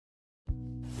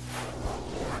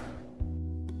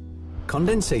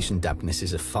Condensation dampness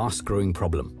is a fast-growing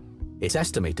problem. It's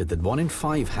estimated that 1 in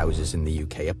 5 houses in the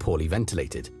UK are poorly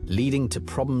ventilated, leading to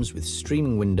problems with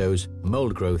streaming windows,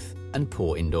 mold growth, and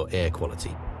poor indoor air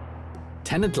quality.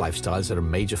 Tenant lifestyles are a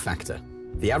major factor.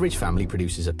 The average family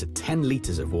produces up to 10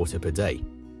 litres of water per day,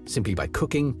 simply by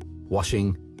cooking,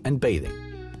 washing, and bathing.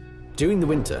 During the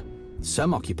winter,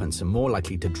 some occupants are more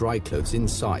likely to dry clothes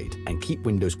inside and keep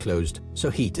windows closed so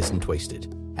heat isn't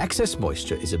wasted. Excess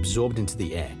moisture is absorbed into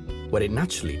the air, where it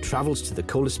naturally travels to the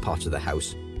coldest part of the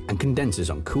house and condenses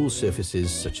on cool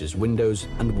surfaces such as windows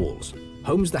and walls.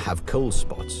 Homes that have cold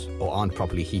spots or aren't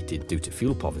properly heated due to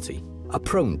fuel poverty are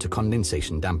prone to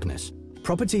condensation dampness.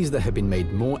 Properties that have been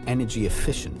made more energy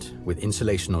efficient with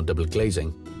insulation or double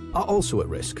glazing are also at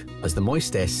risk, as the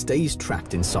moist air stays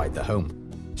trapped inside the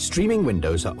home. Streaming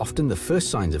windows are often the first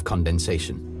signs of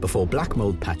condensation before black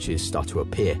mold patches start to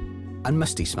appear and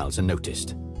musty smells are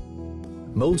noticed.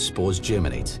 Mold spores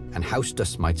germinate and house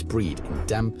dust mites breed in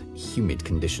damp, humid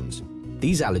conditions.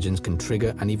 These allergens can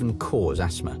trigger and even cause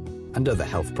asthma and other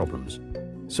health problems.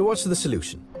 So what's the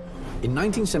solution? In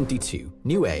 1972,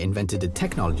 Nuaire invented a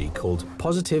technology called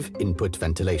positive input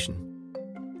ventilation,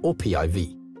 or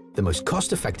PIV, the most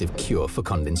cost-effective cure for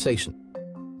condensation,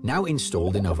 now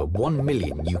installed in over 1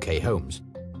 million UK homes.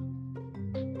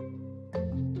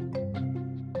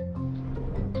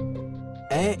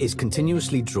 Air is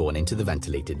continuously drawn into the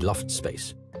ventilated loft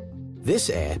space. This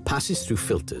air passes through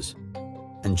filters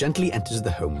and gently enters the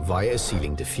home via a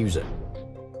ceiling diffuser.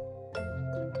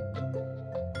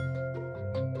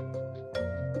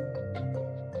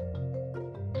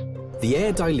 The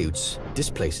air dilutes,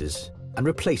 displaces, and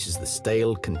replaces the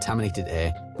stale, contaminated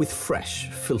air with fresh,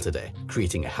 filtered air,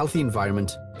 creating a healthy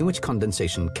environment in which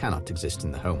condensation cannot exist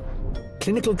in the home.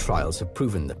 Clinical trials have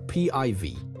proven that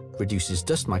PIV reduces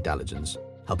dust mite allergens,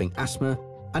 helping asthma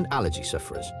and allergy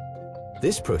sufferers.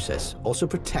 This process also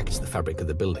protects the fabric of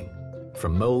the building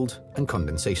from mold and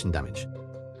condensation damage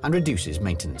and reduces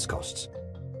maintenance costs.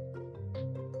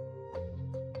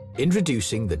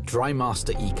 Introducing the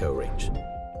Drimaster Eco range,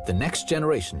 the next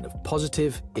generation of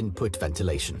positive input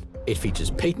ventilation. It features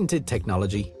patented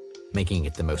technology, making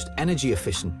it the most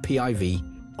energy-efficient PIV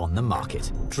on the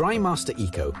market. Drimaster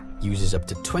Eco uses up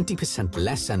to 20%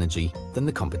 less energy than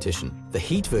the competition. The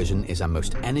heat version is our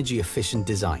most energy-efficient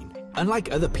design.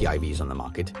 Unlike other PIVs on the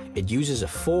market, it uses a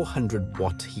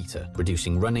 400-watt heater,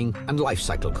 reducing running and life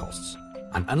cycle costs.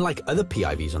 And unlike other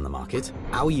PIVs on the market,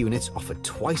 our units offer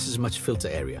twice as much filter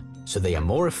area, so they are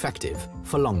more effective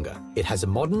for longer. It has a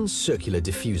modern circular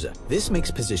diffuser. This makes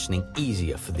positioning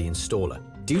easier for the installer.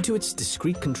 Due to its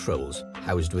discrete controls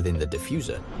housed within the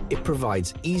diffuser, it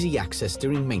provides easy access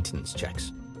during maintenance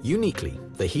checks. Uniquely,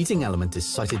 the heating element is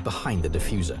sited behind the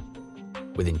diffuser.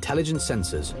 With intelligent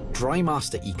sensors,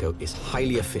 Drimaster Eco is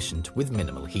highly efficient with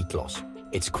minimal heat loss.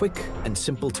 It's quick and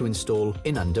simple to install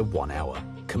in under 1 hour.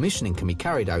 Commissioning can be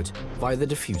carried out via the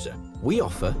diffuser. We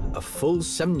offer a full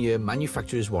 7-year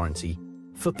manufacturer's warranty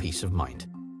for peace of mind.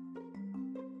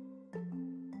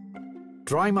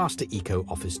 Drimaster Eco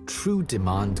offers true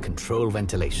demand control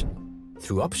ventilation.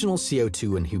 Through optional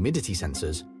CO2 and humidity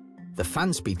sensors, the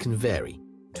fan speed can vary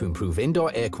to improve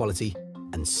indoor air quality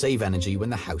and save energy when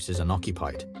the house is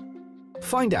unoccupied.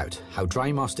 Find out how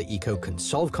Drimaster Eco can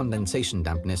solve condensation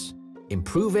dampness,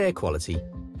 improve air quality,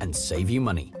 and save you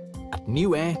money at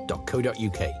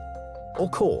nuaire.co.uk or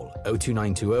call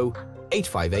 02920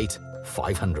 858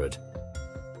 500.